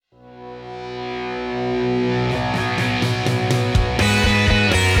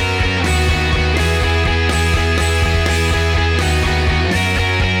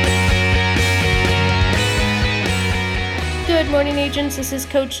friends, this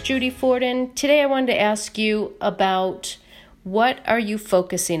is Coach Judy Forden. Today I wanted to ask you about what are you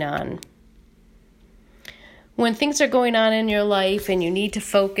focusing on? When things are going on in your life and you need to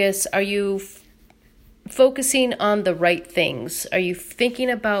focus, are you focusing on the right things? Are you thinking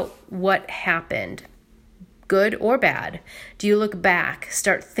about what happened, good or bad? Do you look back,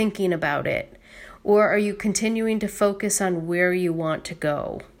 start thinking about it? Or are you continuing to focus on where you want to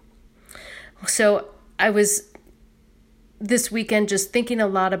go? So I was this weekend just thinking a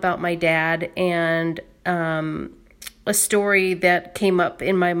lot about my dad, and a story that came up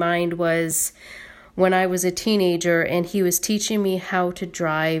in my mind was when I was a teenager and he was teaching me how to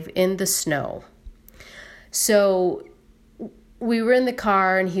drive in the snow. So we were in the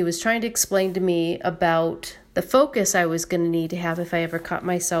car and he was trying to explain to me about the focus I was going to need to have if I ever caught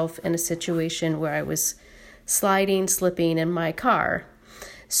myself in a situation where I was slipping in my car.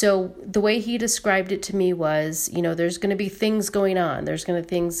 So the way he described it to me was, there's going to be things going on. There's going to be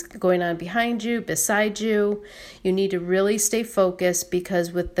things going on behind you, beside you. You need to really stay focused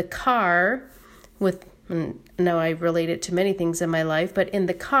because with the car, now I relate it to many things in my life, but in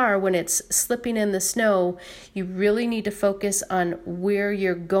the car, when it's slipping in the snow, you really need to focus on where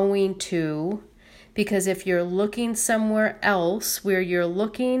you're going to, because if you're looking somewhere else, where you're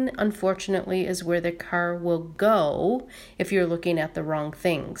looking, unfortunately, is where the car will go if you're looking at the wrong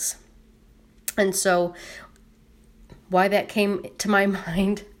things. And so why that came to my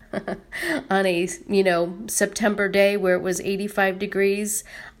mind on a, September day where it was 85 degrees,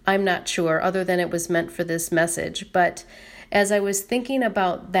 I'm not sure, other than it was meant for this message. But as I was thinking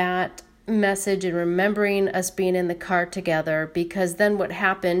about that message and remembering us being in the car together, because then what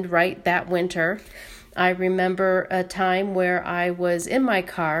happened, right, that winter, I remember a time where I was in my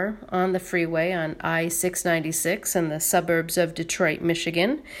car on the freeway on I-696 in the suburbs of Detroit,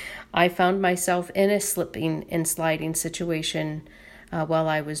 Michigan. I found myself in a slipping and sliding situation while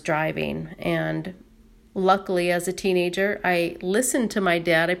I was driving, and luckily, as a teenager, I listened to my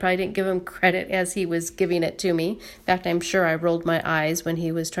dad. I probably didn't give him credit as he was giving it to me. In fact, I'm sure I rolled my eyes when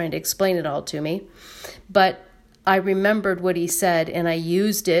he was trying to explain it all to me. But I remembered what he said, and I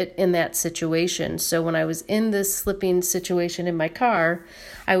used it in that situation. So when I was in this slipping situation in my car,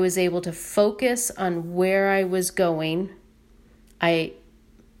 I was able to focus on where I was going. I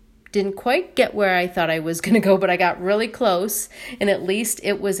didn't quite get where I thought I was going to go, but I got really close, and at least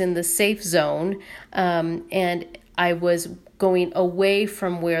it was in the safe zone, and I was going away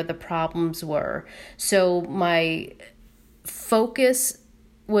from where the problems were. So my focus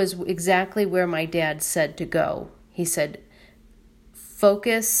was exactly where my dad said to go. He said,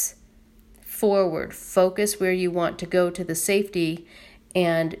 focus forward, focus where you want to go to the safety,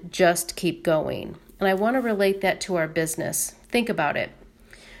 and just keep going. And I want to relate that to our business. Think about it.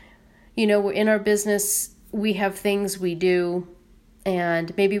 We're in our business, we have things we do,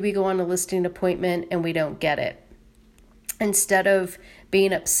 and maybe we go on a listing appointment and we don't get it. Instead of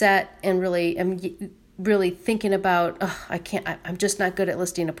being upset and really thinking about, I'm just not good at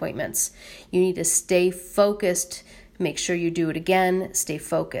listing appointments. You need to stay focused, make sure you do it again, stay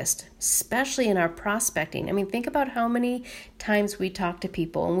focused, especially in our prospecting. I mean, think about how many times we talk to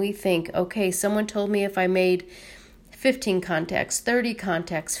people and we think, okay, someone told me if I made 15 contacts, 30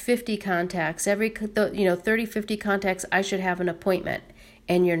 contacts, 50 contacts, 30, 50 contacts, I should have an appointment.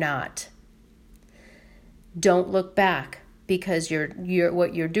 And you're not. Don't look back, because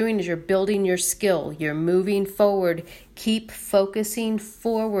what you're doing is you're building your skill. You're moving forward. Keep focusing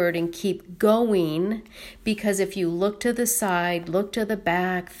forward and keep going, because if you look to the side, look to the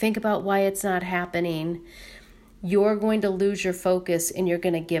back, think about why it's not happening, you're going to lose your focus and you're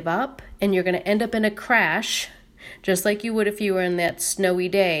going to give up and you're going to end up in a crash, just like you would if you were in that snowy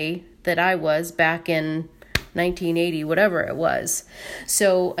day that I was back in 1980, whatever it was.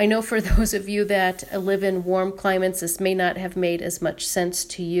 So I know for those of you that live in warm climates, this may not have made as much sense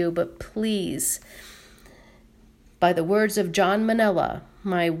to you, but please, by the words of John Manella,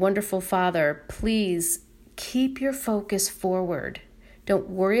 my wonderful father, please keep your focus forward. Don't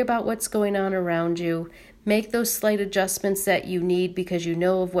worry about what's going on around you. Make those slight adjustments that you need because you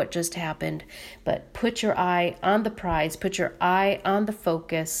know of what just happened, but put your eye on the prize, put your eye on the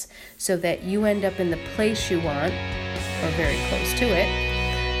focus so that you end up in the place you want, or very close to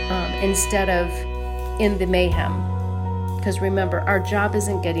it, instead of in the mayhem. Because remember, our job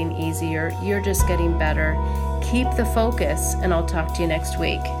isn't getting easier, you're just getting better. Keep the focus, and I'll talk to you next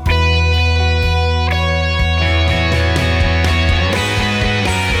week.